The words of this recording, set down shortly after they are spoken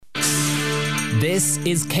This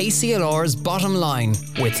is KCLR's Bottom Line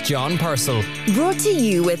with John Purcell. Brought to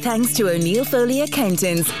you with thanks to O'Neill Foley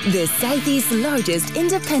Accountants, the Southeast's largest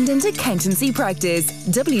independent accountancy practice.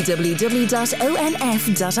 www.onf.ie.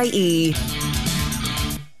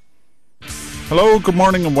 Hello, good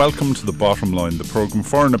morning and welcome to The Bottom Line, the programme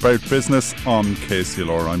for and about business on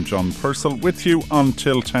KCLR. I'm John Purcell with you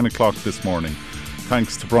until 10 o'clock this morning.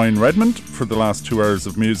 Thanks to Brian Redmond for the last 2 hours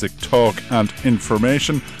of music, talk and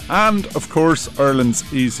information. And, of course,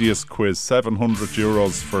 Ireland's easiest quiz,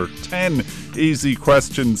 €700 for 10 easy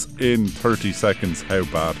questions in 30 seconds. How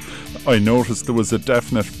bad? I noticed there was a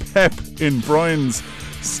definite pep in Brian's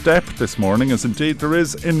step this morning, as indeed there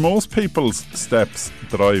is in most people's steps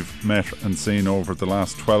that I've met and seen over the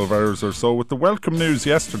last 12 hours or so, with the welcome news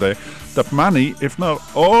yesterday that many, if not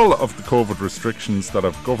all, of the COVID restrictions that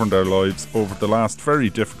have governed our lives over the last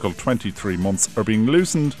very difficult 23 months are being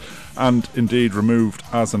loosened and indeed removed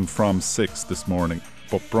as and from 6 this morning.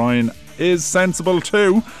 But Brian is sensible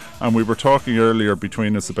too, and we were talking earlier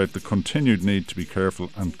between us about the continued need to be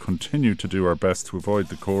careful and continue to do our best to avoid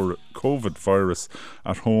the COVID virus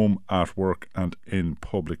at home, at work and in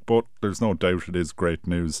public. But there's no doubt it is great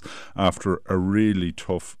news after a really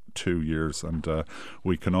tough 2 years, and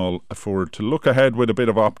we can all afford to look ahead with a bit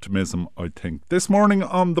of optimism, I think. This morning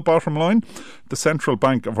on The Bottom Line, the Central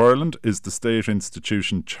Bank of Ireland is the state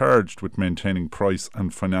institution charged with maintaining price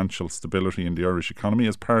and financial stability in the Irish economy.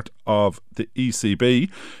 As part of the ECB,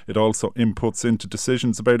 it also inputs into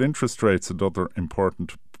decisions about interest rates and other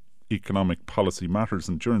important economic policy matters.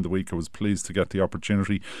 And during the week I was pleased to get the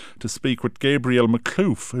opportunity to speak with Gabriel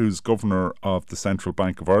Makhlouf, who's Governor of the Central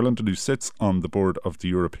Bank of Ireland and who sits on the board of the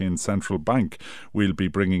European Central Bank. We'll be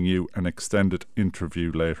bringing you an extended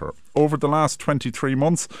interview later. Over the last 23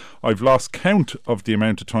 months I've lost count of the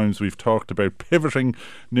amount of times we've talked about pivoting,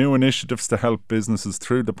 new initiatives to help businesses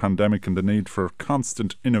through the pandemic and the need for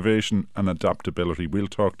constant innovation and adaptability. We'll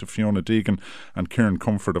talk to Fiona Deegan and Kieran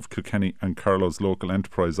Comfort of Kilkenny and Carlow's local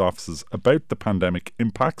enterprise offices about the pandemic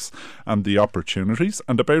impacts and the opportunities,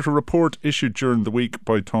 and about a report issued during the week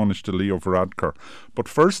by Tánaiste Leo Varadkar. But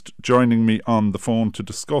first, joining me on the phone to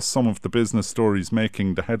discuss some of the business stories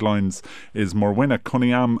making the headlines is Morwenna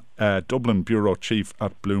Cunningham, Dublin Bureau Chief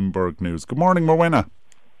at Bloomberg News. Good morning, Morwenna.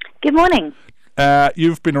 Good morning.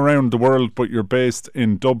 You've been around the world, but you're based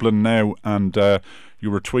in Dublin now, and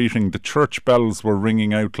you were tweeting the church bells were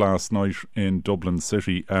ringing out last night in Dublin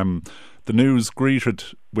City. The news greeted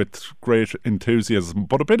with great enthusiasm,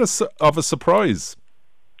 but a bit of a surprise.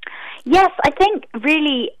 Yes, I think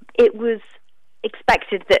really it was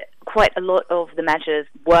expected that quite a lot of the measures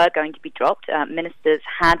were going to be dropped. Ministers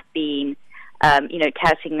had been,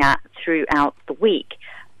 touting that throughout the week.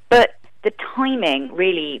 But the timing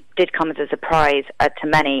really did come as a surprise to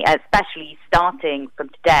many, especially starting from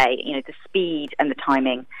today, the speed and the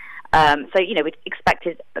timing. We'd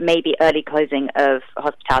expected maybe early closing of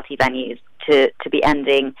hospitality venues to be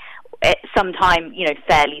ending sometime,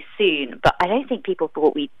 fairly soon. But I don't think people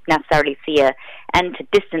thought we'd necessarily see an end to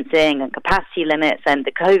distancing and capacity limits and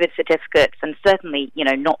the COVID certificates, and certainly,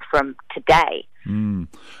 not from today. And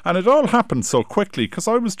it all happened so quickly, because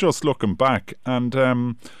I was just looking back and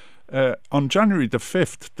on January the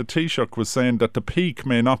 5th, the Taoiseach was saying that the peak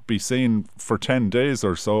may not be seen for 10 days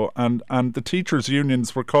or so, and the teachers'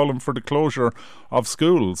 unions were calling for the closure of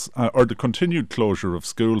schools, or the continued closure of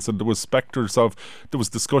schools, and there was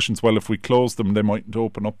discussions, well, if we close them, they mightn't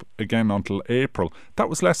open up again until April. That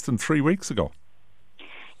was less than 3 weeks ago.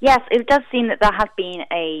 Yes, it does seem that there has been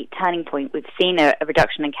a turning point. We've seen a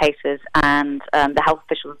reduction in cases, and the health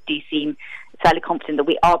officials do seem fairly confident that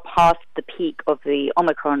we are past the peak of the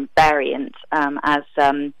Omicron variant. As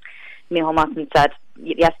Micheál Martin said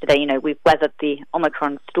yesterday, we've weathered the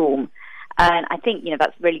Omicron storm. And I think,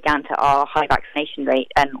 that's really down to our high vaccination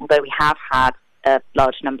rate. And although we have had a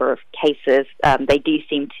large number of cases, they do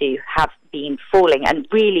seem to have been falling. And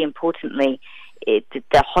really importantly,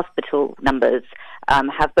 the hospital numbers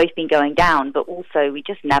have both been going down, but also we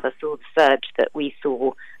just never saw the surge that we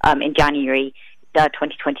saw in January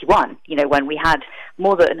 2021. When we had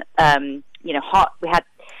more than we had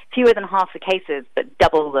fewer than half the cases, but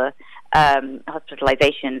double the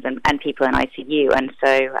hospitalizations and people in ICU. And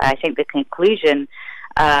so I think the conclusion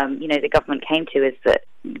the government came to is that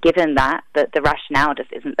given that the rationale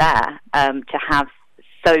just isn't there to have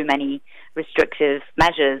so many restrictive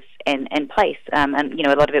measures in place, and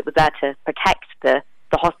a lot of it was there to protect the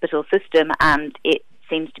hospital system and its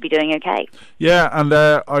seems to be doing okay. Yeah, and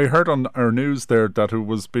I heard on our news there that it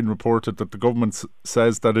was being reported that the government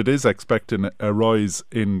says that it is expecting a rise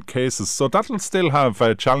in cases. So that'll still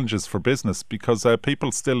have challenges for business because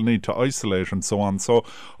people still need to isolate and so on. So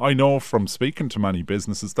I know from speaking to many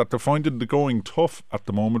businesses that they're finding the going tough at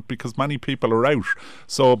the moment because many people are out.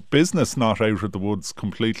 So business not out of the woods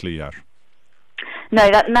completely yet. No,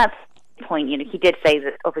 that's the point. He did say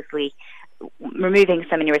that obviously removing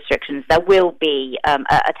so many restrictions, there will be a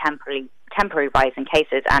temporary rise in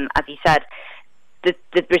cases. And as you said,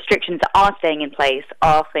 the restrictions that are staying in place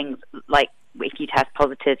are things like if you test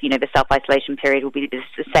positive, the self-isolation period will be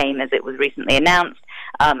the same as it was recently announced,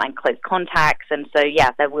 and close contacts. And so,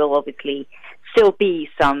 there will obviously still be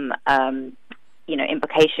some,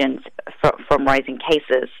 implications from rising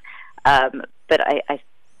cases. But I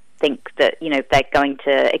think that they're going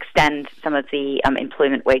to extend some of the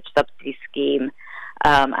employment wage subsidy scheme,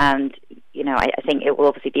 and I think it will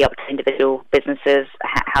obviously be up to individual businesses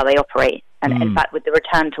how they operate. And in fact, with the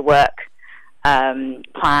return to work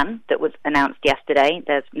plan that was announced yesterday,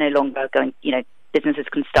 there's no longer businesses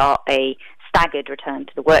can start a staggered return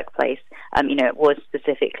to the workplace. It was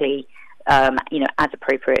specifically as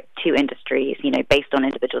appropriate to industries, based on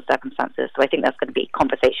individual circumstances. So I think that's going to be a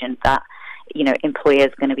conversation that employers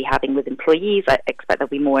are going to be having with employees. I expect there'll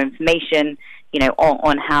be more information,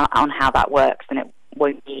 on how that works, and it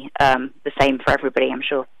won't be the same for everybody, I'm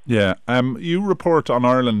sure. Yeah, you report on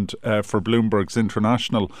Ireland for Bloomberg's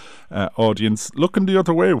international audience. Looking the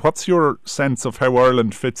other way, what's your sense of how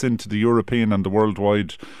Ireland fits into the European and the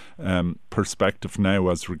worldwide perspective now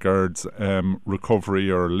as regards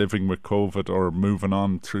recovery or living with COVID or moving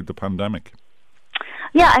on through the pandemic?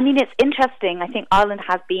 Yeah, it's interesting. I think Ireland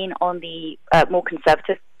has been on the more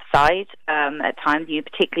conservative side at times,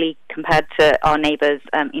 particularly compared to our neighbours,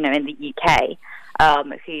 in the UK,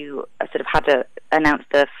 who sort of had announced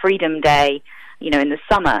a Freedom Day, in the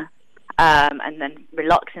summer, and then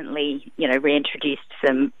reluctantly, reintroduced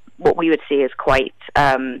some what we would see as quite,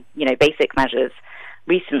 basic measures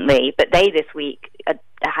recently. But they this week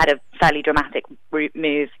had a fairly dramatic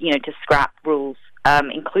move, to scrap rules,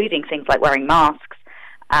 including things like wearing masks.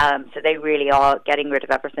 So they really are getting rid of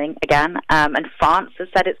everything again. And France has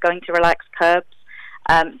said it's going to relax curbs.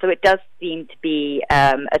 So it does seem to be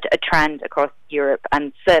a trend across Europe,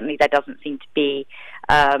 and certainly there doesn't seem to be,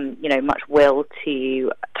 much will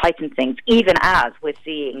to tighten things, even as we're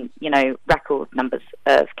seeing, record numbers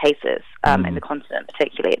of cases in the continent,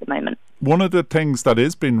 particularly at the moment. One of the things that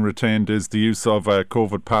is being retained is the use of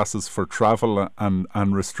COVID passes for travel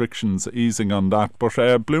and restrictions easing on that. But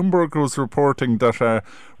Bloomberg was reporting that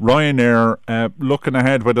Ryanair looking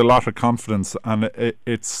ahead with a lot of confidence, and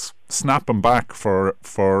it's snapping back for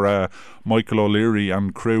Michael O'Leary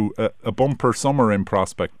and crew. A bumper summer in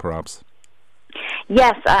prospect, perhaps.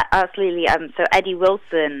 Yes, absolutely. So Eddie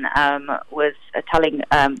Wilson was telling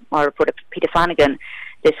our reporter Peter Flanagan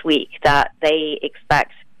this week that they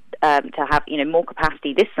expect to have more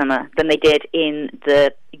capacity this summer than they did in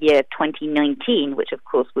the year 2019, which of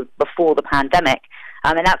course was before the pandemic,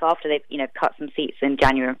 and that's after they've cut some seats in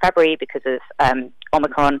January and February because of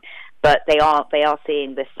Omicron. But they are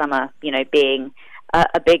seeing this summer being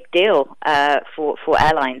a big deal for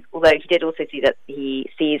airlines. Although he did also see that he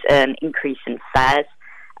sees an increase in fares.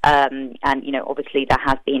 And obviously there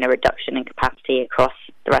has been a reduction in capacity across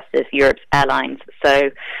the rest of Europe's airlines.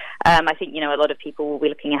 So I think a lot of people will be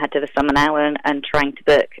looking ahead to the summer now and trying to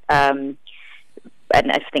book. And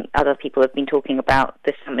I think other people have been talking about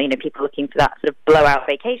this summer. People looking for that sort of blowout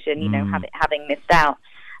vacation. Having missed out.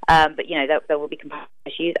 But there will be competitive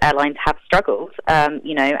issues. Airlines have struggled. And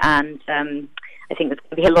I think there's going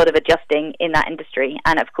to be a lot of adjusting in that industry.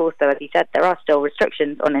 And of course, though, as you said, there are still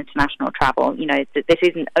restrictions on international travel. This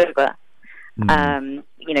isn't over.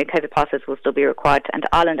 COVID passes will still be required to enter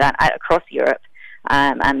Ireland and across Europe.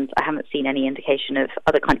 And I haven't seen any indication of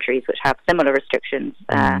other countries which have similar restrictions,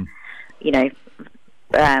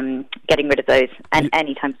 getting rid of those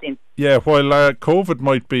anytime soon. Yeah, while COVID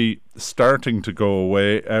might be starting to go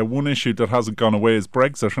away, one issue that hasn't gone away is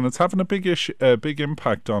Brexit, and it's having a big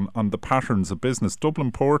impact on the patterns of business.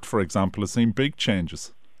 Dublin Port, for example, has seen big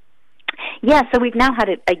changes. Yeah, so we've now had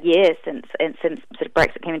a year since sort of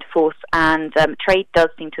Brexit came into force, and trade does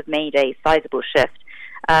seem to have made a sizable shift.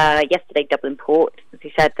 Yesterday, Dublin Port, as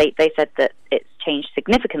you said, they said that it's changed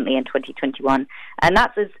significantly in 2021, and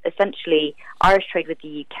that's essentially Irish trade with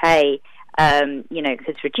the UK,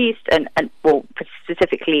 has reduced, and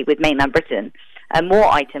specifically with mainland Britain, more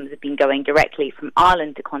items have been going directly from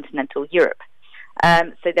Ireland to continental Europe.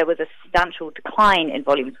 So there was a substantial decline in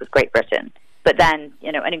volumes with Great Britain. but then,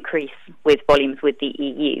 an increase with volumes with the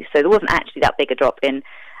EU. So there wasn't actually that big a drop in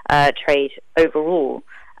trade overall.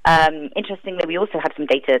 Interestingly, we also had some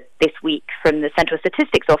data this week from the Central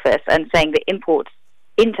Statistics Office and saying that imports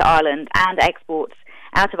into Ireland and exports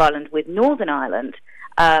out of Ireland with Northern Ireland,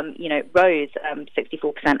 rose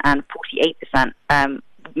 64% and 48%.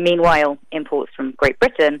 Meanwhile, imports from Great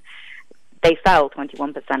Britain, they fell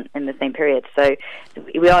 21% in the same period. So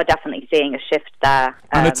we are definitely seeing a shift there.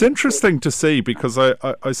 And it's interesting to see, because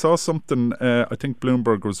I saw something, I think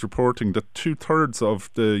Bloomberg was reporting that 2/3 of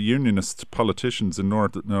the unionist politicians in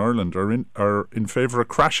Northern Ireland are in favour of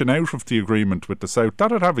crashing out of the agreement with the South.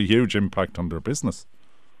 That would have a huge impact on their business.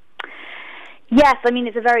 Yes, I mean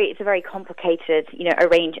it's a very complicated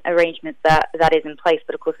arrangement that is in place.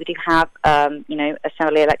 But of course we do have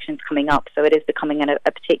assembly elections coming up, so it is becoming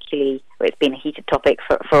it's been a heated topic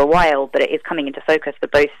for a while, but it is coming into focus for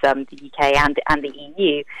both the UK and the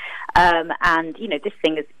EU. And this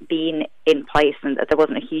thing has been in place, and there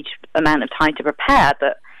wasn't a huge amount of time to prepare.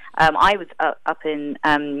 But I was up in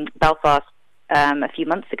Belfast a few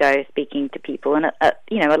months ago speaking to people, and a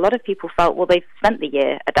lot of people felt, well, they've spent the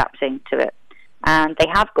year adapting to it. And they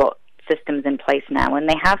have got systems in place now, and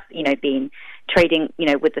they have, been trading,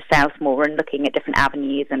 with the South more and looking at different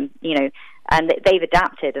avenues, and and they've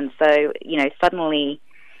adapted. And so, suddenly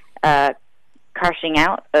crashing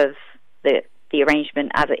out of the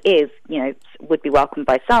arrangement as it is, would be welcomed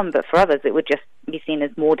by some, but for others, it would just be seen as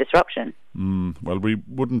more disruption. Well, we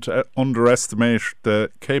wouldn't underestimate the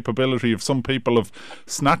capability of some people of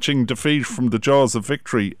snatching defeat from the jaws of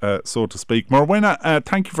victory, so to speak. Morwenna,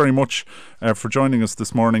 thank you very much for joining us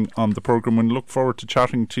this morning on the programme, and look forward to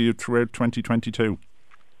chatting to you throughout 2022.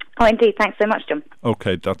 Oh, indeed. Thanks so much, Jim.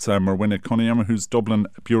 OK, that's Morwenna Cunningham, who's Dublin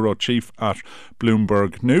Bureau Chief at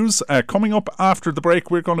Bloomberg News. Coming up after the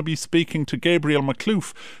break, we're going to be speaking to Gabriel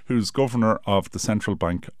Makhlouf, who's Governor of the Central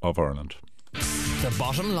Bank of Ireland. The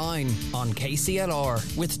Bottom Line on KCLR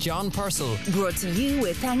with John Purcell. Brought to you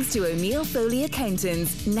with thanks to O'Neill Foley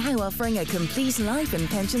Accountants, now offering a complete life and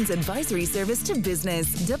pensions advisory service to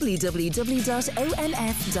business. www.onf.ie.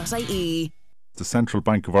 The Central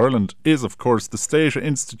Bank of Ireland is, of course, the state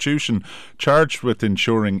institution charged with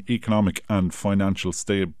ensuring economic and financial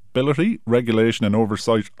stability, regulation and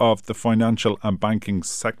oversight of the financial and banking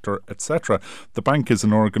sector, etc. The bank is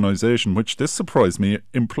an organisation which, this surprised me,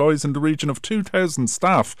 employs in the region of 2,000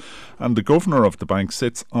 staff, and the governor of the bank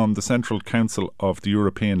sits on the Central Council of the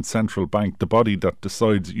European Central Bank, the body that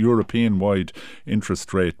decides European-wide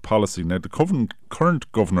interest rate policy. Now, the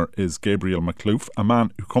current governor is Gabriel Makhlouf, a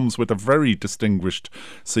man who comes with a very distinguished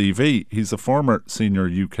CV. He's a former senior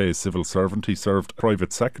UK civil servant. He served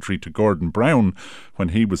private secretary to Gordon Brown when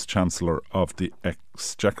he was Chancellor of the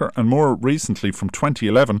Exchequer, and more recently, from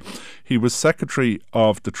 2011, he was Secretary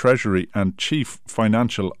of the Treasury and Chief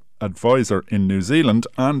Financial Advisor in New Zealand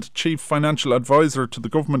and Chief Financial Advisor to the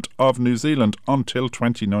Government of New Zealand until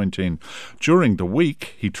 2019. During the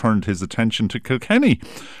week, he turned his attention to Kilkenny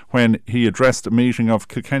when he addressed a meeting of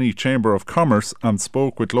Kilkenny Chamber of Commerce and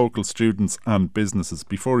spoke with local students and businesses.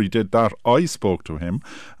 Before he did that, I spoke to him,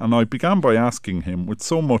 and I began by asking him, with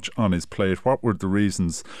so much on his plate, what were the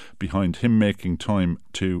reasons behind him making time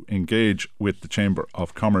to engage with the Chamber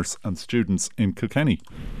of Commerce and students in Kilkenny?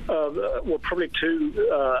 Well, probably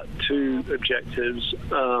two objectives.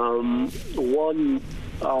 One,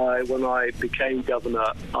 when I became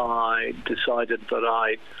governor, I decided that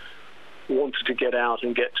I wanted to get out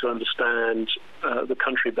and get to understand the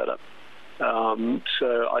country better.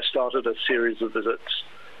 So I started a series of visits,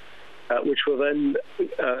 which were then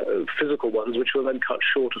physical ones, which were then cut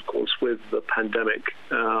short, of course, with the pandemic,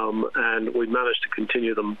 and we managed to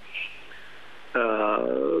continue them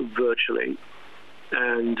virtually.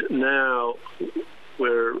 And now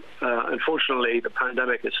we're, unfortunately, the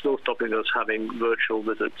pandemic is still stopping us having virtual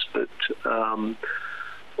visits, but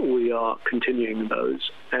we are continuing those.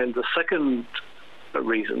 And the second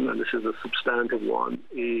reason, and this is a substantive one,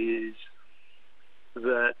 is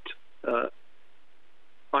that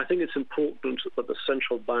I think it's important that the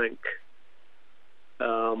central bank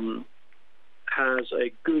has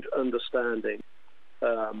a good understanding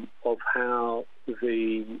of how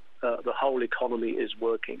the whole economy is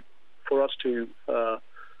working, for us to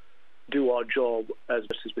do our job as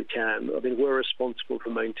best as we can. I mean, we're responsible for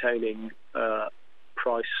maintaining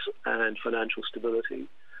price and financial stability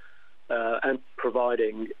and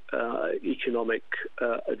providing economic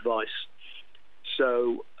advice.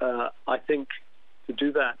 So I think to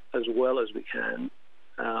do that as well as we can,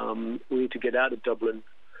 we need to get out of Dublin.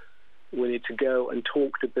 We need to go and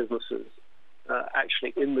talk to businesses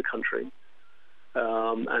actually in the country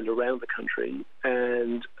and around the country,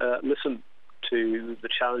 and listen to the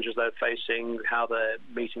challenges they're facing, how they're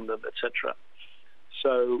meeting them, etc.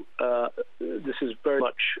 So this is very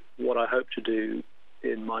much what I hope to do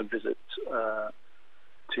in my visit to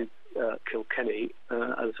Kilkenny,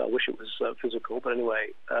 as I wish it was physical, but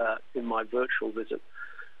anyway, in my virtual visit.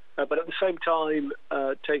 But at the same time,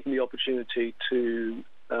 taking the opportunity to,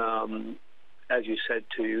 as you said,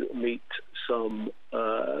 to meet some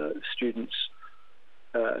students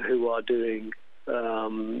who are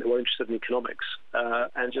interested in economics,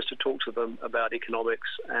 and just to talk to them about economics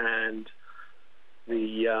and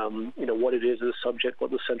the what it is as a subject,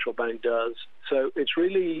 what the central bank does. So it's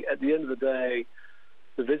really, at the end of the day,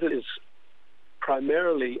 the visit is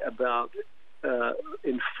primarily about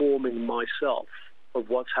informing myself of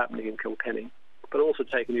what's happening in Kilkenny, but also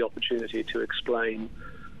taking the opportunity to explain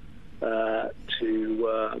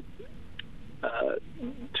to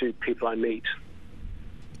people I meet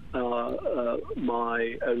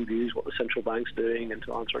my own views, what the central bank's doing, and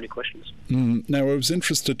to answer any questions. Now, I was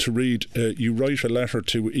interested to read, you write a letter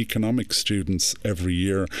to economics students every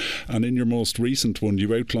year, and in your most recent one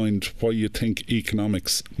you outlined why you think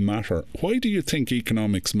economics matter. Why do you think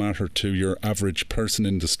economics matter to your average person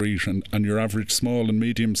in the street and your average small and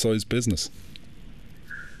medium-sized business?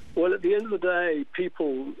 Well, at the end of the day,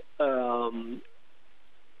 people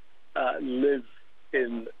live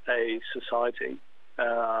in a society,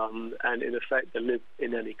 and in effect they live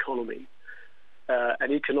in an economy.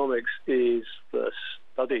 And economics is the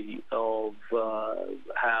study of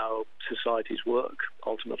how societies work,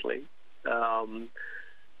 ultimately.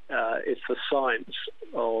 It's the science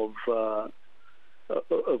of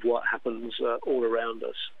what happens all around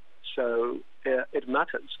us. So it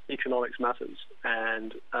matters. Economics matters,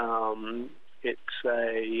 and it's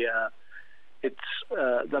a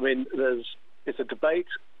debate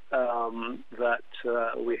that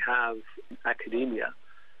we have in academia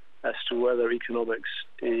as to whether economics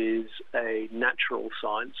is a natural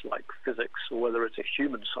science like physics or whether it's a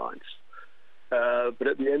human science. But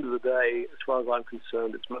at the end of the day, as far as I'm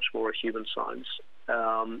concerned, it's much more a human science.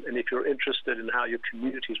 And if you're interested in how your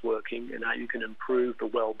community is working and how you can improve the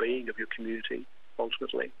well-being of your community,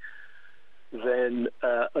 ultimately, then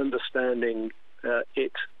understanding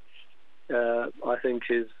it, I think,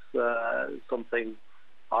 is something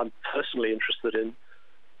I'm personally interested in,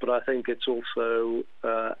 but I think it's also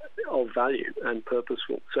of value and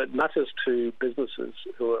purposeful. So it matters to businesses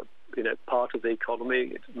who are, part of the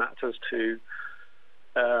economy. It matters to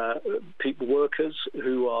workers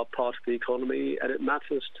who are part of the economy, and it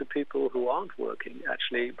matters to people who aren't working,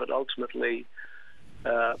 actually, but ultimately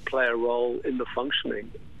play a role in the functioning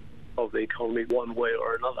of the economy one way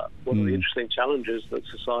or another. One of the interesting challenges that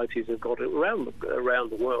societies have got around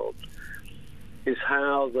the world is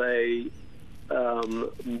how they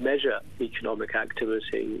measure economic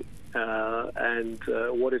activity and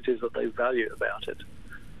what it is that they value about it.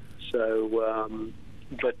 So,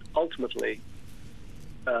 but ultimately,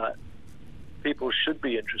 people should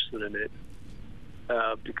be interested in it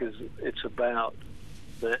because it's about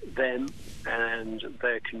them and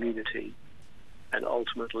their community and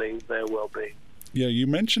ultimately their well-being. Yeah, you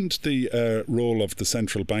mentioned the role of the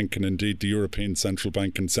central bank and indeed the European Central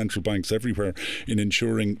Bank and central banks everywhere in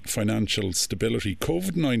ensuring financial stability.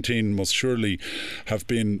 COVID-19 must surely have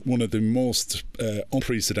been one of the most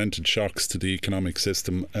unprecedented shocks to the economic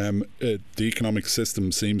system. The economic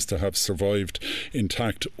system seems to have survived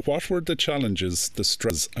intact. What were the challenges, the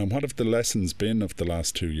stress, and what have the lessons been of the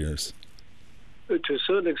last 2 years? To a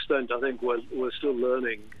certain extent, I think we're still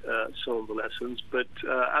learning some of the lessons, but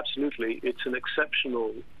absolutely, it's an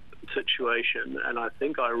exceptional situation. And I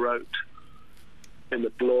think I wrote in the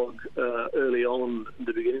blog early on, in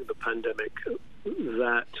the beginning of the pandemic,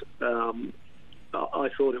 that I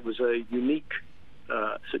thought it was a unique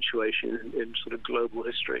situation in sort of global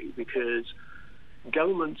history because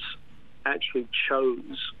governments actually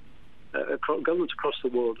chose. Governments across the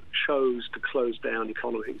world chose to close down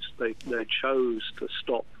economies. They chose to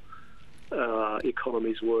stop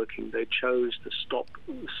economies working. They chose to stop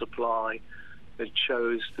supply. They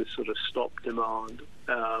chose to sort of stop demand.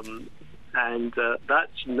 And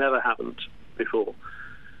that's never happened before.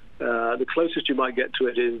 The closest you might get to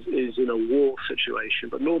it is in a war situation.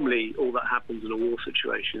 But normally all that happens in a war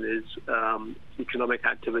situation is economic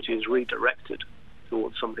activity is redirected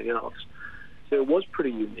towards something else. So it was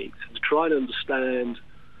pretty unique. To try and understand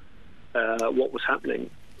what was happening,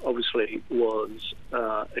 obviously, was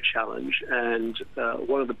a challenge. And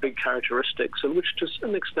one of the big characteristics, and which to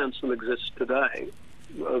some extent still exists today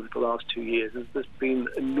over the last 2 years, is there's been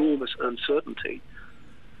enormous uncertainty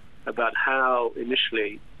about how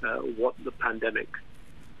initially what the pandemic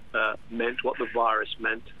meant, what the virus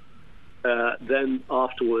meant, Then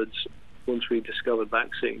afterwards, once we discovered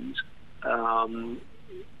vaccines, to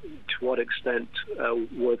what extent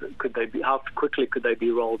could they be? How quickly could they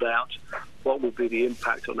be rolled out? What would be the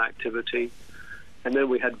impact on activity? And then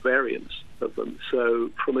we had variants of them.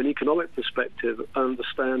 So from an economic perspective,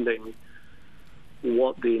 understanding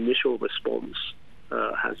what the initial response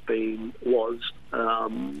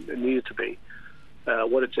needed to be,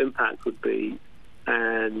 what its impact would be,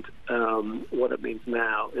 and what it means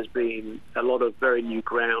now has been a lot of very new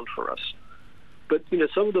ground for us. But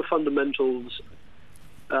some of the fundamentals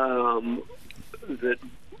that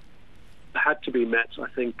had to be met, I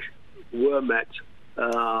think, were met,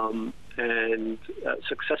 and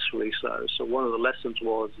successfully so. So one of the lessons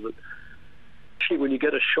was that actually when you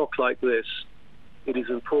get a shock like this, it is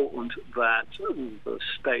important that the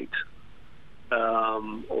state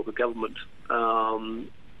or the government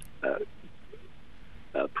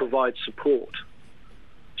provide support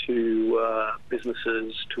to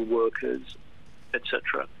businesses, to workers,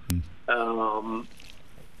 etc.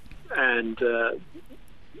 And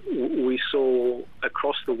we saw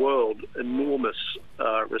across the world enormous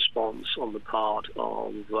response on the part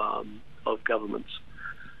of governments,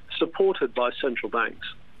 supported by central banks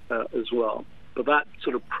as well. But that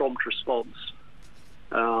sort of prompt response,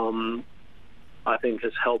 I think,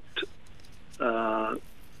 has helped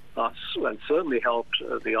us, and certainly helped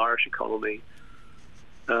the Irish economy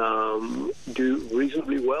do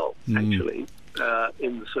reasonably well, actually,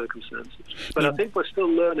 in the circumstances. But I think we're still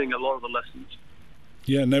learning a lot of the lessons.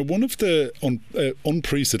 Yeah, now one of the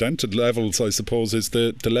unprecedented levels, I suppose, is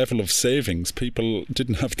the level of savings. People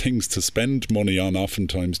didn't have things to spend money on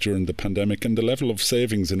oftentimes during the pandemic, and the level of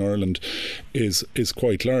savings in Ireland is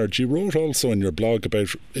quite large. You wrote also in your blog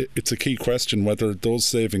about it's a key question whether those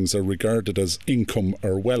savings are regarded as income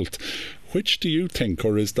or wealth. Which do you think,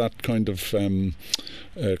 or is that kind of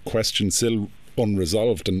question still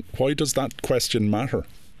unresolved, and why does that question matter?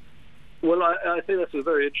 Well, I think that's a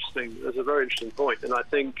very interesting point, and I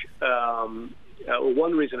think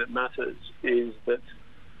one reason it matters is that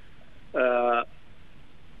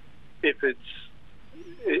if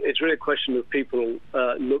it's really a question of people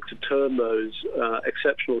look to turn those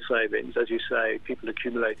exceptional savings, as you say, people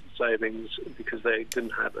accumulated savings because they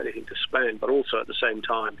didn't have anything to spend, but also at the same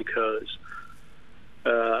time because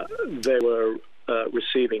they were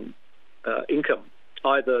receiving income,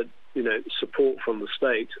 either support from the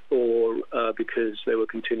state or because they were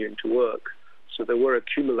continuing to work. So they were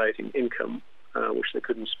accumulating income, which they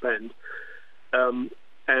couldn't spend. And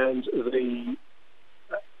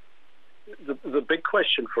the big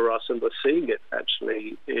question for us, and we're seeing it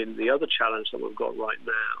actually in the other challenge that we've got right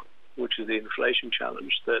now, which is the inflation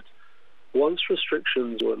challenge, that once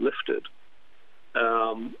restrictions were lifted,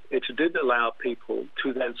 it did allow people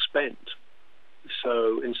to then spend.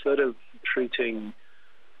 So instead of treating,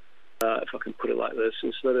 if I can put it like this,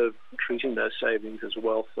 instead of treating their savings as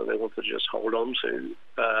wealth that they wanted to just hold on to,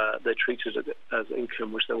 they treated it as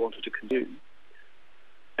income which they wanted to consume.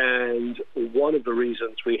 And one of the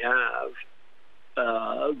reasons we have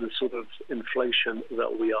the sort of inflation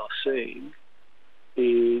that we are seeing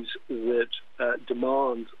is that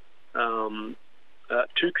demand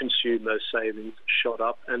to consume those savings shot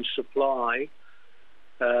up, and supply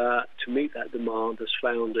to meet that demand has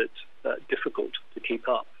found it difficult to keep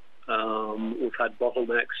up. We've had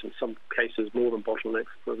bottlenecks, in some cases more than bottlenecks,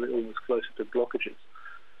 probably almost closer to blockages,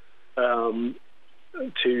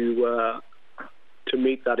 to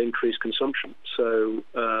meet that increased consumption. So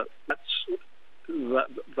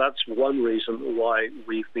that's one reason why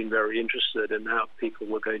we've been very interested in how people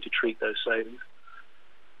were going to treat those savings.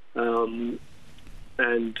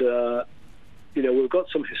 We've got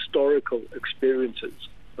some historical experiences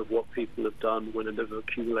of what people have done when they've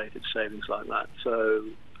accumulated savings like that. So,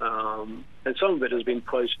 and some of it has been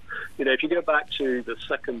post. If you go back to the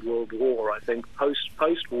Second World War, I think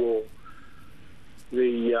post-war,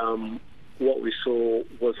 what we saw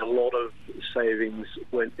was a lot of savings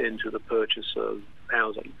went into the purchase of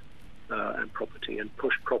housing and property, and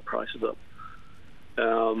pushed crop prices up.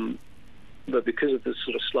 But because of this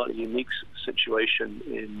sort of slightly unique situation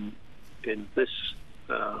in this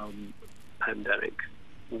pandemic,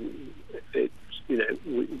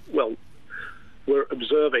 we're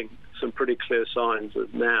observing some pretty clear signs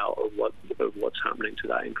of what's happening to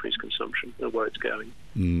that increased consumption and where it's going.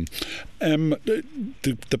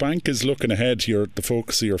 The bank is looking ahead. The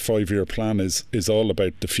focus of your 5-year plan is all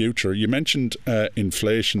about the future. You mentioned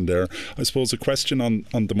inflation there. I suppose a question on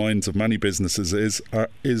the minds of many businesses is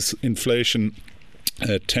inflation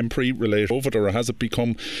temporary related to COVID, or has it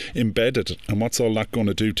become embedded, and what's all that going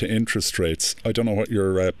to do to interest rates? I don't know what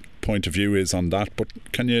your point of view is on that, but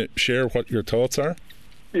can you share what your thoughts are?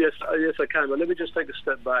 Yes, I can. But let me just take a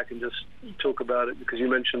step back and just talk about it, because you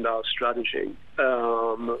mentioned our strategy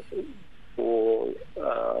for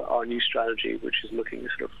our new strategy, which is looking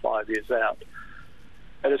sort of 5 years out.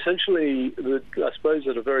 And essentially, I suppose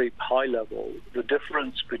at a very high level, the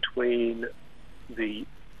difference between the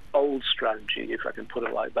old strategy, if I can put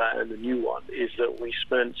it like that, and the new one is that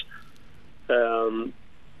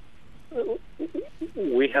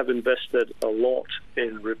we have invested a lot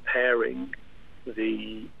in repairing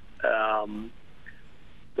the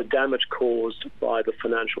damage caused by the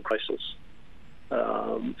financial crisis.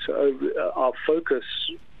 So our focus,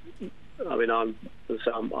 I mean, I'm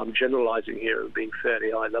generalizing here and being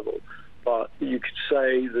fairly high level, but you could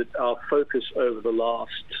say that our focus over the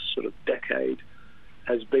last sort of decade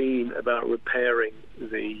has been about repairing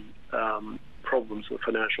the problems of the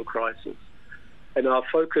financial crisis. And our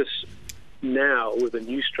focus now with a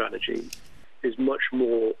new strategy is much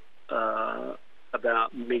more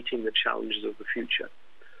about meeting the challenges of the future.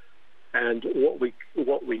 And what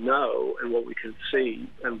we know and what we can see,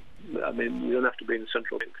 and I mean, you don't have to be in the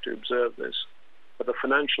central bank to observe this, but the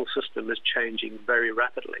financial system is changing very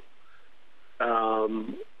rapidly,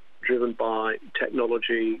 driven by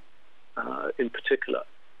technology in particular.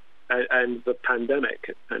 And the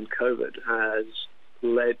pandemic and COVID has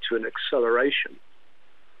led to an acceleration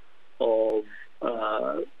of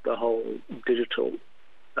the whole digital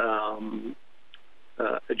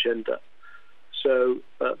agenda. So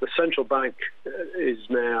the central bank is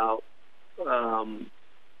now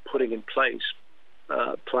putting in place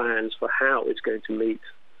plans for how it's going to meet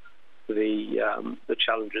the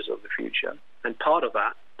challenges of the future. And part of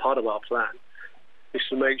our plan, is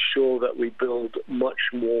to make sure that we build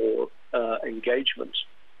much more engagement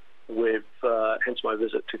with, hence my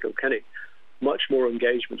visit to Kilkenny, much more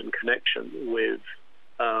engagement and connection with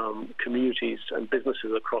communities and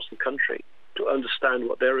businesses across the country to understand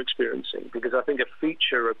what they're experiencing. Because I think a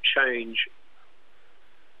feature of change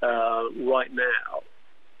right now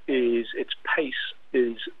is its pace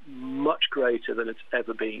is much greater than it's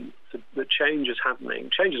ever been. The change is happening.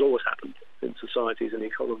 Change has always happened in societies and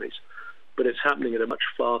economies, but it's happening at a much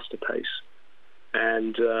faster pace.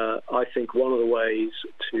 And I think one of the ways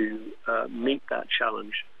to meet that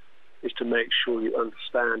challenge is to make sure you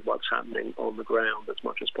understand what's happening on the ground as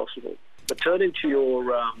much as possible. But turning to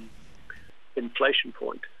your inflation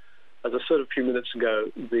point, as I said a few minutes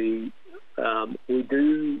ago, the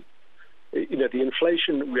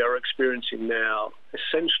inflation we are experiencing now,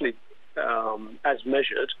 essentially, as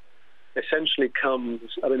measured, essentially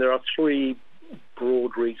comes. I mean, there are three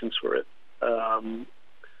broad reasons for it.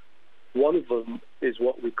 One of them is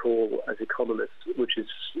what we call, as economists, which is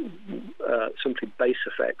simply base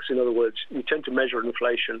effects. In other words, you tend to measure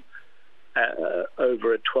inflation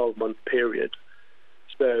over a 12-month period.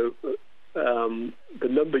 So the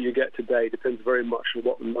number you get today depends very much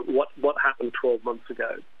on what happened 12 months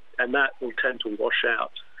ago, and that will tend to wash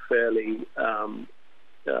out fairly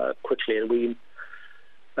quickly. And we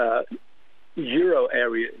euro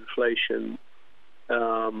area inflation.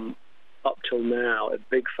 Up till now, a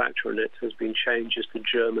big factor in it has been changes to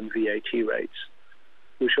German VAT rates,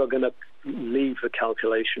 which are going to leave the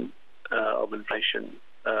calculation of inflation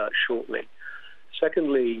shortly.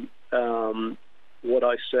 Secondly, what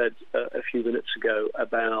I said a few minutes ago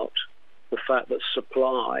about the fact that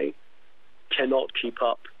supply cannot keep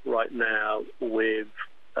up right now with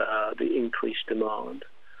the increased demand.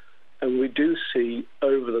 And we do see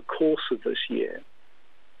over the course of this year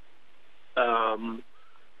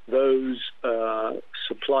those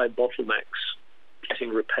supply bottlenecks getting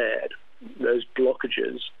repaired, those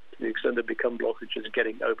blockages, to the extent they become blockages,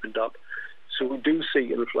 getting opened up. So we do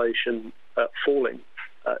see inflation falling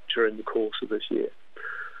during the course of this year.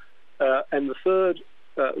 And the third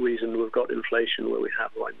reason we've got inflation where we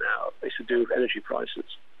have right now is to do with energy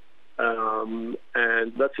prices. And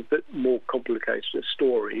that's a bit more complicated a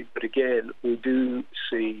story, but again, we do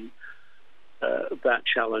see that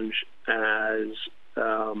challenge as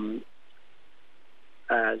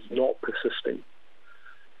not persisting.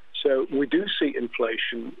 So we do see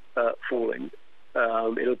inflation falling.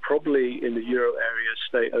 It'll probably, in the euro area,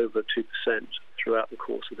 stay over 2% throughout the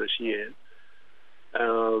course of this year.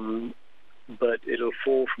 But it'll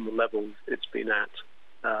fall from the levels it's been at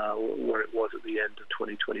where it was at the end of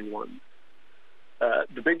 2021.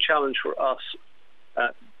 The big challenge for us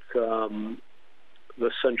at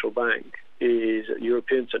the central bank is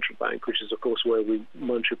European Central Bank, which is, of course, where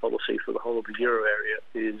monetary policy for the whole of the euro area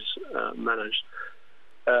is managed,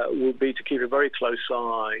 will be to keep a very close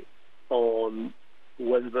eye on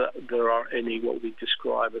whether there are any what we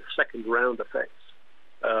describe as second-round effects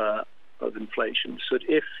of inflation. So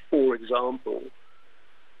if, for example,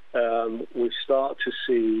 we start to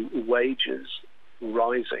see wages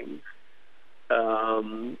rising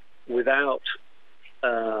without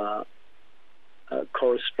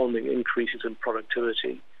corresponding increases in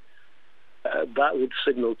productivity, that would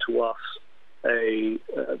signal to us the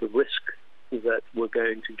risk that we're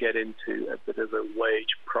going to get into a bit of a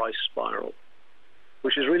wage price spiral,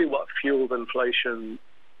 which is really what fueled inflation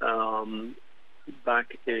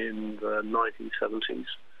back in the 1970s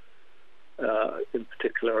in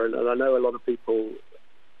particular. And I know a lot of people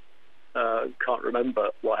can't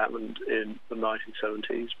remember what happened in the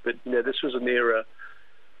 1970s, but this was an era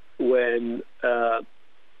when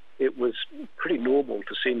it was pretty normal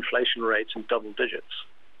to see inflation rates in double digits,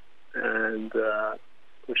 and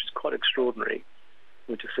which is quite extraordinary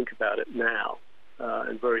when you think about it now,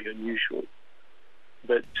 and very unusual.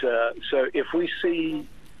 But so if we see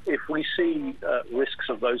risks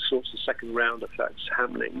of those sorts of second round effects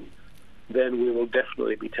happening, then we will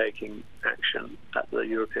definitely be taking action at the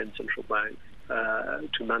European Central Bank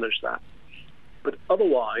to manage that. But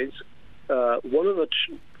otherwise, one of the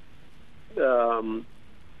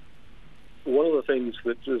things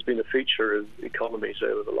that has been a feature of economies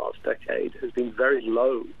over the last decade has been very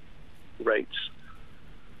low rates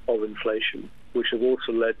of inflation, which have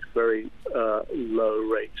also led to very low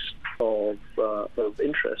rates of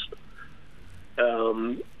interest.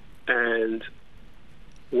 And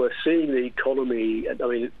we're seeing the economy,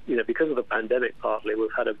 because of the pandemic partly,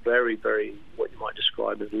 we've had a very, very, what you might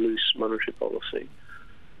describe as loose monetary policy.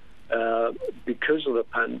 Because of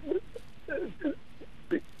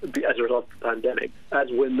as a result of the pandemic, as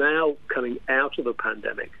we're now coming out of the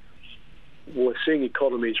pandemic, we're seeing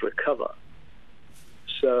economies recover.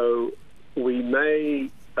 So we may,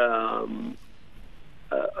 over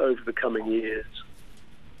the coming years,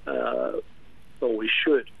 or we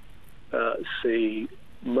should see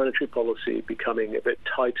monetary policy becoming a bit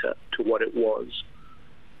tighter to what it was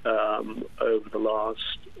over the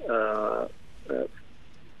last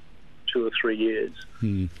 2 or 3 years.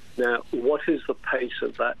 Now, what is the pace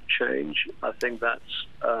of that change? I think that's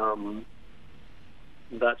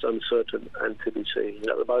uncertain and to be seen.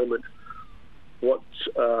 At the moment, what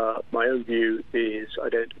my own view is, I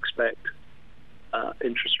don't expect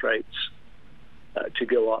interest rates to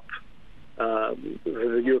go up.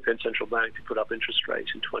 The European Central Bank to put up interest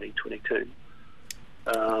rates in 2022.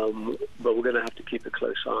 But we're going to have to keep a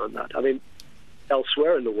close eye on that.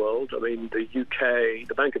 Elsewhere in the world, the UK,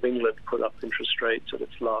 the Bank of England put up interest rates at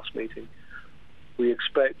its last meeting. We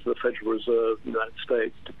expect the Federal Reserve of the United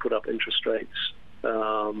States to put up interest rates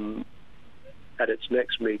at its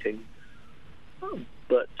next meeting.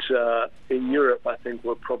 But in Europe, I think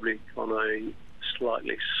we're probably on a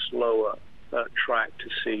slightly slower track to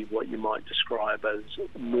see what you might describe as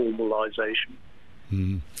normalization.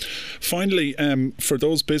 Finally, for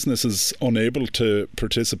those businesses unable to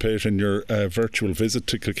participate in your virtual visit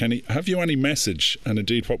to Kilkenny, have you any message, and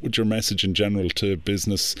indeed what would your message in general to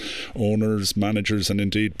business owners, managers and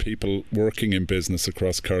indeed people working in business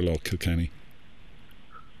across Carlow, Kilkenny?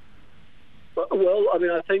 Well,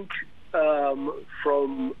 I think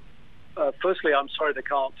firstly, I'm sorry they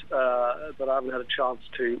can't, that I haven't had a chance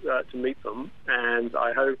to meet them, and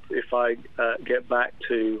I hope if I get back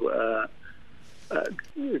to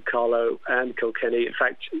Carlow and Kilkenny. In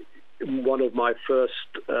fact, one of my first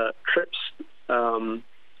trips as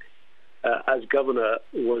governor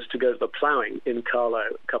was to go to the ploughing in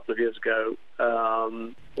Carlow a couple of years ago,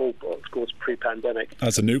 of course pre-pandemic.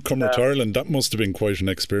 As a newcomer to Ireland, that must have been quite an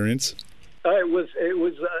experience. It was.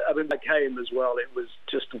 I came as well. It was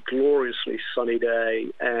just a gloriously sunny day,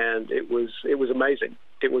 and it was amazing.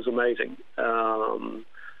 It was amazing.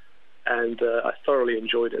 And I thoroughly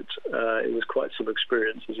enjoyed it. It was quite some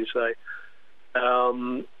experience, as you say.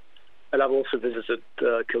 And I've also visited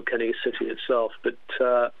Kilkenny city itself. But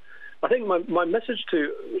I think my message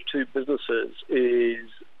to businesses is,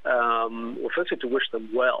 firstly, to wish them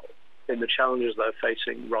well in the challenges they're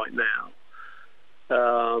facing right now.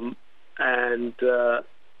 And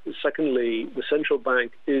secondly, the central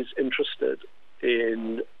bank is interested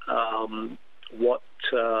in what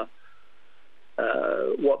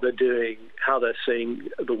they're doing, how they're seeing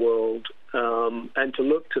the world, and to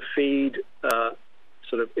look to feed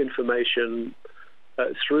sort of information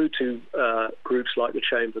through to groups like the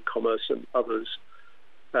Chamber of Commerce and others,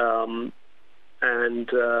 and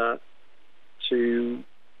to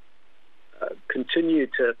continue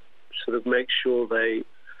to sort of make sure they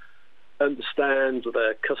understand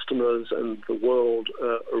their customers and the world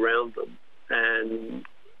around them, and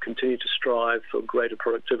continue to strive for greater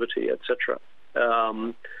productivity, etc.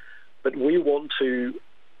 But we want to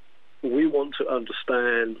we want to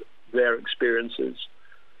understand their experiences,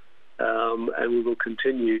 and we will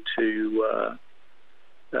continue to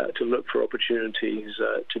look for opportunities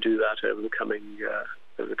to do that over the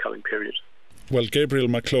coming period. Well, Gabriel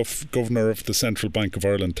McClough, Governor of the Central Bank of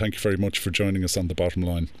Ireland, thank you very much for joining us on The Bottom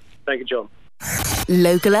Line. Thank you, John.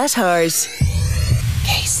 Local at heart.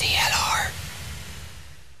 KCLR.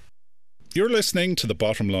 You're listening to The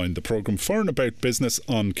Bottom Line, the programme for and about business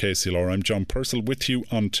on KCLR. I'm John Purcell with you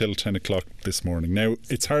until 10 o'clock this morning. Now,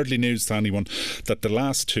 it's hardly news to anyone that the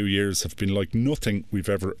last 2 years have been like nothing we've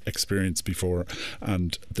ever experienced before,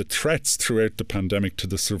 and the threats throughout the pandemic to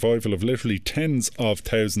the survival of literally tens of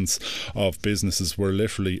thousands of businesses were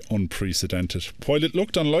literally unprecedented. While it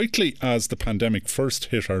looked unlikely as the pandemic first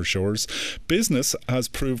hit our shores, business has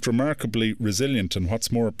proved remarkably resilient, and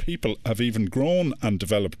what's more, people have even grown and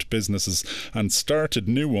developed businesses and started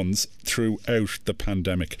new ones throughout the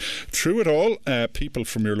pandemic. Through it all, people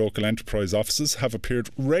from your local enterprise offices have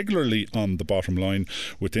appeared regularly on The Bottom Line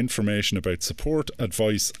with information about support,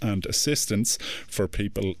 advice and assistance for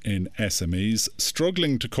people in SMEs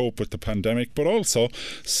struggling to cope with the pandemic, but also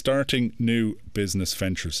starting new business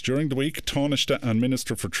ventures. During the week, Taoiseach and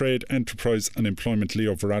Minister for Trade, Enterprise and Employment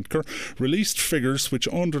Leo Varadkar released figures which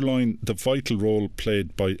underline the vital role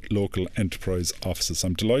played by local enterprise offices.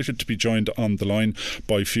 I'm delighted to be joined on the line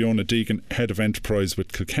by Fiona Deegan, Head of Enterprise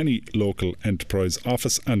with Kilkenny Local Enterprise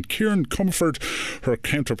Office, and Kieran Comerford, her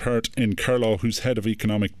counterpart in Carlow, who's Head of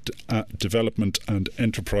Economic Development and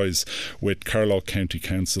Enterprise with Carlow County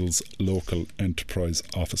Council's Local Enterprise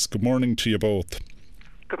Office. Good morning to you both.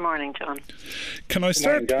 Good morning, John. Can I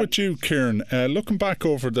start with you, Kieran? Looking back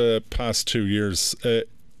over the past 2 years,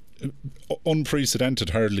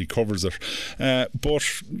 unprecedented hardly covers it,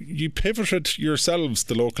 but you pivoted yourselves,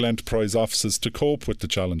 the local enterprise offices, to cope with the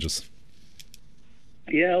challenges.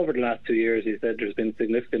 Yeah, over the last 2 years, you said there's been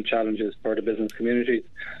significant challenges for the business communities.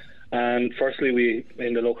 And firstly, we,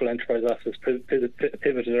 in the local enterprise office,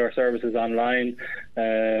 pivoted our services online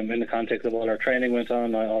in the context of all our training went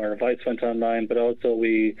on, all our advice went online, but also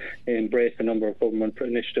we embraced a number of government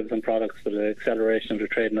initiatives and products for the acceleration of the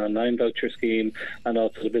Trade and Online Voucher Scheme and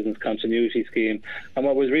also the Business Continuity Scheme. And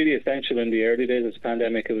what was really essential in the early days of the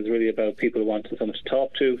pandemic, it was really about people wanting someone to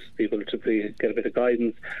talk to, people to get a bit of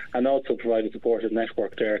guidance, and also provide a supportive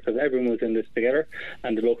network there, because everyone was in this together,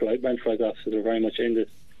 and the local enterprise offices were very much in this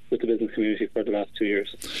with the business community for the last 2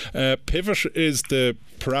 years. Pivot is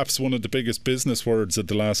perhaps one of the biggest business words of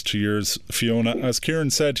the last 2 years, Fiona. As Kieran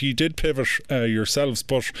said, you did pivot yourselves,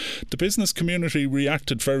 but the business community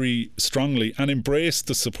reacted very strongly and embraced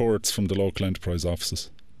the supports from the local enterprise offices.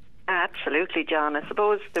 Absolutely, John. I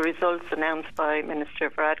suppose the results announced by Minister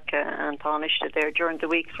Varadkar and Taoiseach there during the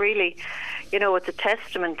week really, it's a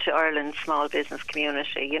testament to Ireland's small business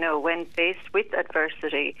community. When faced with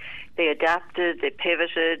adversity, they adapted, they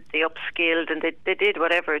pivoted, they upskilled, and they did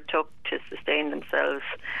whatever it took to sustain themselves.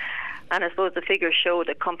 And I suppose the figures show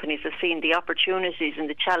that companies have seen the opportunities and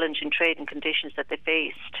the challenging trading conditions that they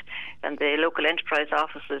faced. And the local enterprise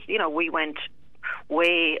offices, we went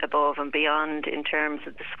way above and beyond in terms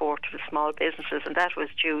of the support for small businesses, and that was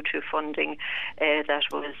due to funding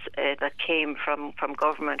that came from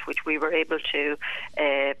government, which we were able to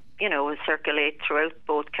circulate throughout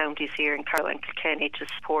both counties here in Carlow and Kilkenny to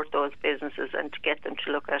support those businesses and to get them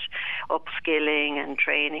to look at upskilling and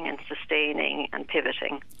training and sustaining and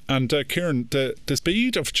pivoting. And Kieran, the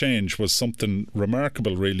speed of change was something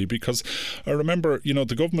remarkable, really, because I remember,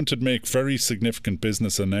 the government would make very significant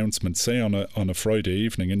business announcements, say on a Friday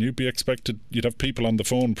evening, and you'd have people on the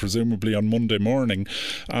phone, presumably on Monday morning,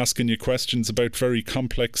 asking you questions about very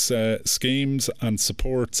complex schemes and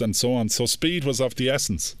supports and so on. So speed was of the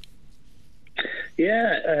essence.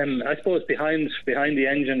 Yeah, I suppose behind the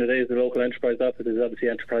engine that is the local enterprise office is obviously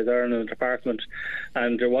Enterprise Ireland department,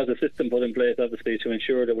 and there was a system put in place obviously to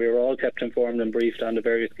ensure that we were all kept informed and briefed on the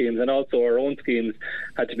various schemes, and also our own schemes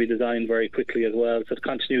had to be designed very quickly as well. So the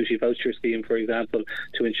Continuity Voucher Scheme, for example,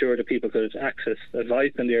 to ensure that people could access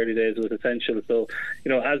advice in the early days was essential. So,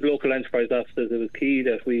 as local enterprise offices, it was key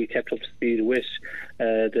that we kept up to speed with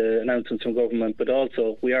the announcements from government, but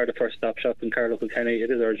also we are the first stop shop in Carlow, Kilkenny.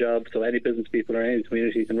 It is our job, so any business people or any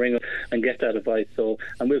community can ring up and get that advice. So,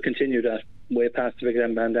 and we'll continue that way past the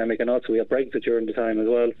big pandemic, and also we have Brexit during the time as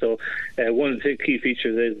well. So one of the key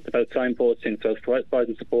features is about signposting, so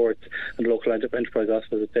providing support, and local enterprise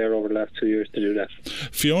offices there over the last 2 years to do that.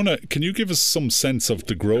 Fiona, can you give us some sense of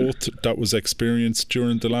the growth that was experienced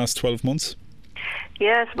during the last 12 months?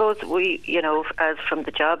 Yeah, I suppose we, as from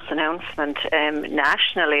the jobs announcement,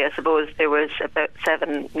 nationally, I suppose there was about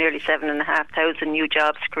nearly 7,500 new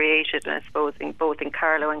jobs created, and I suppose both in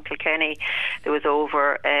Carlow and Kilkenny, there was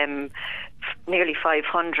over nearly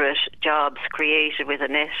 500 jobs created with a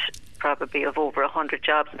net probably of over 100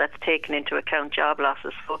 jobs, and that's taken into account job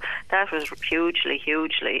losses. So that was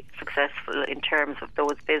hugely successful in terms of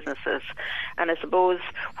those businesses. And I suppose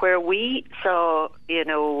where we saw,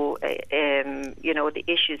 the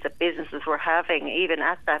issues that businesses were having,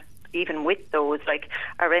 even with those, like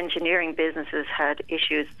our engineering businesses had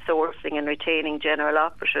issues sourcing and retaining general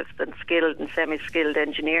operatives and skilled and semi-skilled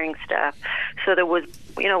engineering staff. So there was,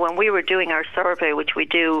 when we were doing our survey, which we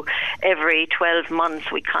do every 12 months,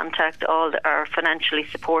 we contact all our financially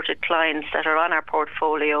supported clients that are on our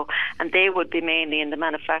portfolio, and they would be mainly in the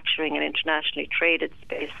manufacturing and internationally traded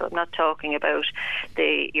space. So I'm not talking about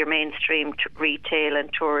your mainstream retail and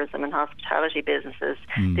tourism and hospitality businesses.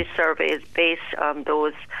 This survey is based on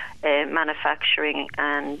those manufacturing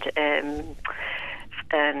and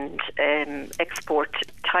export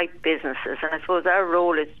type businesses, and I suppose our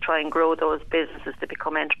role is to try and grow those businesses to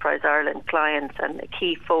become Enterprise Ireland clients, and the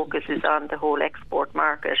key focus is on the whole export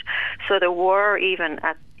market. So there were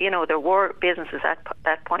businesses at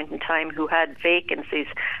that point in time who had vacancies,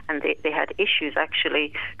 and they had issues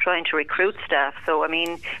actually trying to recruit staff. So I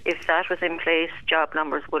mean, if that was in place, job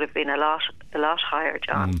numbers would have been a lot higher,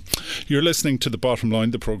 John. You're listening to The Bottom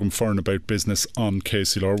Line, the programme for and about business on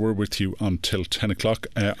KCLR. We're with you until 10 o'clock.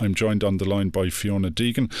 I'm joined on the line by Fiona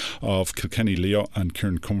Deegan of Kilkenny Leo and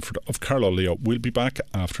Kieran Comfort of Carlow Leo. We'll be back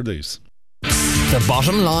after these. The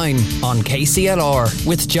Bottom Line on KCLR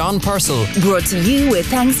with John Purcell. Brought to you with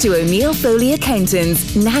thanks to O'Neill Foley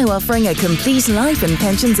Accountants, now offering a complete life and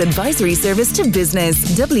pensions advisory service to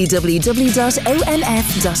business. www.onf.ie.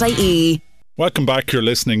 Welcome back. You're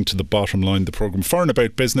listening to The Bottom Line, the programme for and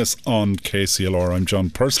about business on KCLR. I'm John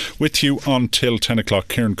Purcell with you until 10 o'clock.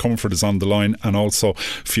 Kieran Comfort is on the line, and also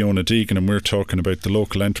Fiona Deegan, and we're talking about the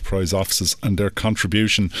local enterprise offices and their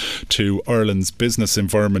contribution to Ireland's business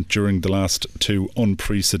environment during the last two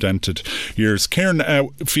unprecedented years. Kieran,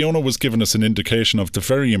 Fiona was giving us an indication of the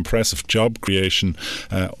very impressive job creation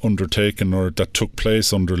undertaken or that took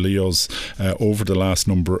place under Leo's over the last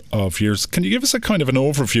number of years. Can you give us a kind of an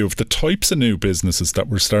overview of the types of new businesses that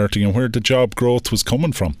were starting and where the job growth was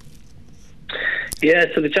coming from? Yeah,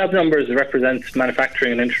 so the job numbers represent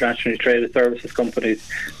manufacturing and internationally traded services companies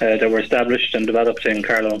that were established and developed in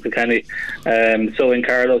Carlow and Kilkenny. So in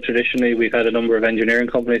Carlow, traditionally, we've had a number of engineering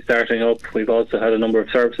companies starting up. We've also had a number of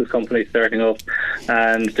services companies starting up.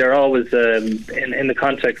 And they're always, in the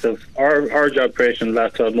context of our job creation in the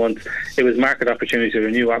last 12 months, it was market opportunities or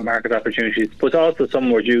new market opportunities, but also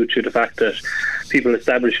some were due to the fact that people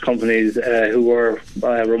established companies who were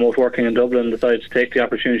remote working in Dublin decided to take the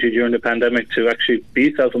opportunity during the pandemic to actually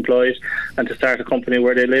be self-employed and to start a company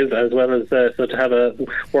where they live, as well as so to have a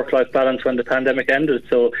work-life balance when the pandemic ended.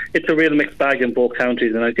 So it's a real mixed bag in both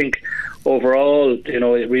counties, and I think overall,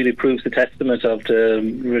 it really proves the testament of the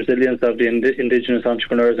resilience of the indigenous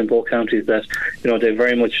entrepreneurs in both counties, that they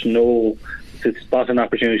very much know to spot an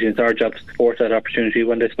opportunity. It's our job to support that opportunity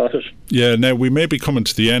when they spot it. Yeah, now we may be coming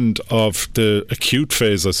to the end of the acute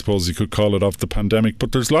phase, I suppose you could call it, of the pandemic,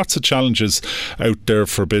 but there's lots of challenges out there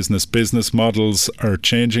for business. Business models are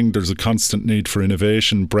changing. There's a constant need for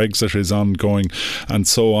innovation. Brexit is ongoing and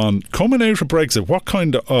so on. Coming out of Brexit, what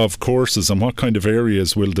kind of courses and what kind of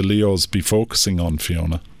areas will the Leos be focusing on,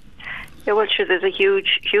 Fiona? Yeah, well, sure, there's a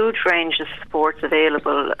huge range of supports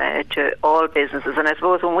available to all businesses. And I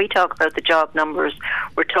suppose when we talk about the job numbers,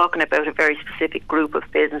 we're talking about a very specific group of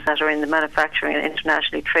businesses that are in the manufacturing and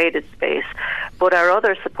internationally traded space. But our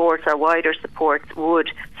other supports, our wider supports,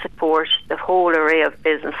 would support the whole array of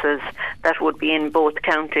businesses that would be in both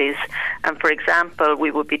counties. And for example,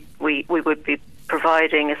 we would be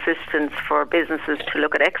providing assistance for businesses to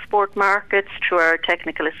look at export markets through our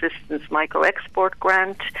Technical Assistance Micro Export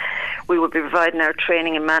Grant. We would be providing our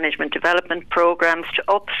training and management development programs to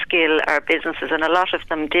upskill our businesses, and a lot of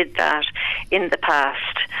them did that in the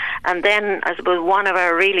past. And then I suppose one of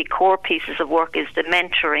our really core pieces of work is the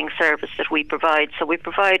mentoring service that we provide. So we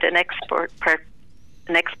provide an expert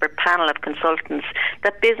panel of consultants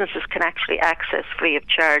that businesses can actually access free of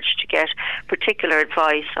charge to get particular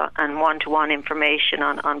advice and one-to-one information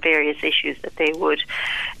on various issues that they would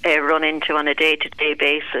run into on a day-to-day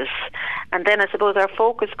basis. And then I suppose our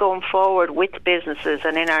focus going forward with businesses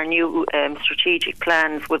and in our new strategic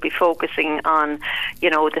plans will be focusing on,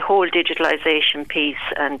 the whole digitalisation piece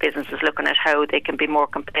and businesses looking at how they can be more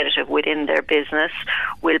competitive within their business.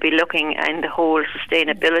 We'll be looking in the whole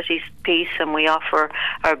sustainability piece, and we offer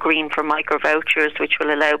our Green for Micro vouchers, which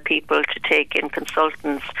will allow people to take in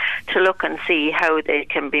consultants to look and see how they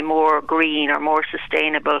can be more green or more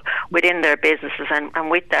sustainable within their businesses, and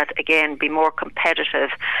with that again be more competitive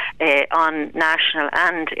on national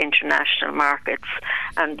and international markets.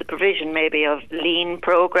 And the provision maybe of lean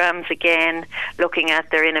programs, again looking at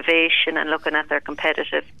their innovation and looking at their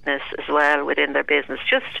competitiveness as well within their business,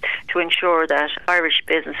 just to ensure that Irish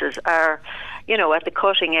businesses are at the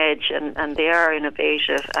cutting edge and they are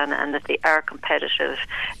innovative and that they are competitive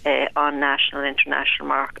on national and international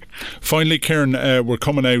markets. Finally, Kieran, we're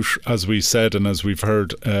coming out, as we said and as we've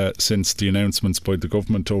heard since the announcements by the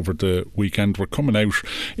government over the weekend, we're coming out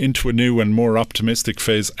into a new and more optimistic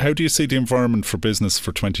phase. How do you see the environment for business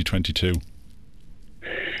for 2022?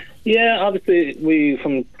 Yeah, obviously, we,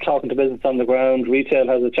 from talking to business on the ground, retail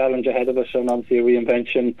has a challenge ahead of us, and obviously a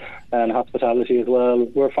reinvention, and hospitality as well.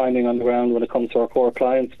 We're finding on the ground when it comes to our core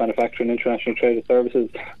clients, manufacturing, international trade services,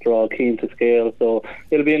 they're all keen to scale. So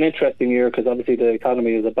it'll be an interesting year because obviously the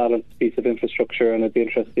economy is a balanced piece of infrastructure, and it'll be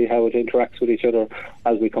interesting to see how it interacts with each other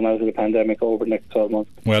as we come out of the pandemic over the next 12 months.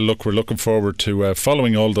 Well, look, we're looking forward to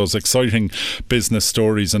following all those exciting business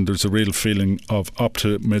stories, and there's a real feeling of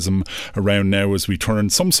optimism around now as we turn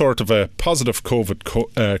some sort of a positive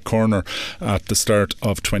COVID corner at the start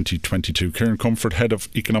of 2022. Kieran Comfort, Head of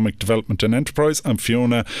Economic Development and Enterprise, and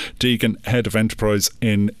Fiona Deegan, Head of Enterprise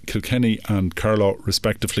in Kilkenny and Carlow,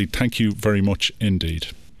 respectively. Thank you very much indeed.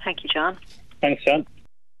 Thank you, John. Thanks, John.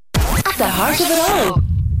 At the heart of it all,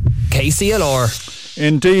 KCLR.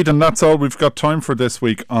 Indeed, and that's all we've got time for this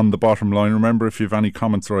week on The Bottom Line. Remember, if you have any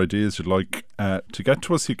comments or ideas you'd like to get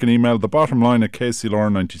to us, you can email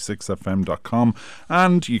thebottomline@kclr96fm.com,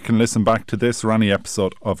 and you can listen back to this or any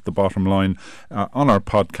episode of The Bottom Line on our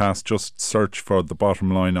podcast. Just search for The Bottom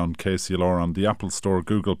Line on KCLR on the Apple Store,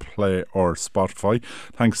 Google Play or Spotify.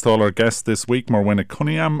 Thanks to all our guests this week: Morwenna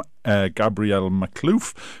Cunningham, Gabrielle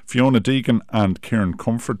McLoof, Fiona Deegan and Kieran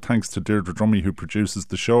Comfort. Thanks to Deirdre Drummy, who produces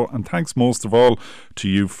the show, and thanks most of all to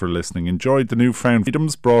you for listening. Enjoyed the newfound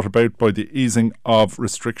freedoms brought about by the easing of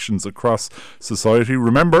restrictions across society.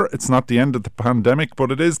 Remember, it's not the end of the pandemic,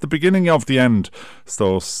 but it is the beginning of the end.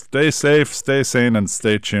 So stay safe, stay sane, and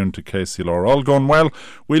stay tuned to KCLR. All going well.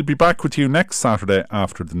 We'll be back with you next Saturday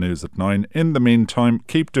after the news at 9. In the meantime,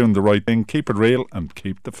 keep doing the right thing, keep it real, and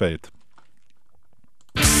keep the faith.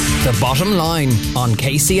 The Bottom Line on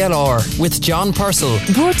KCLR with John Purcell.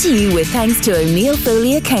 Brought to you with thanks to O'Neill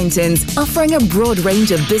Foley Accountants, offering a broad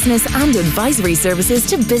range of business and advisory services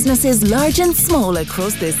to businesses large and small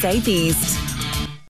across the South East.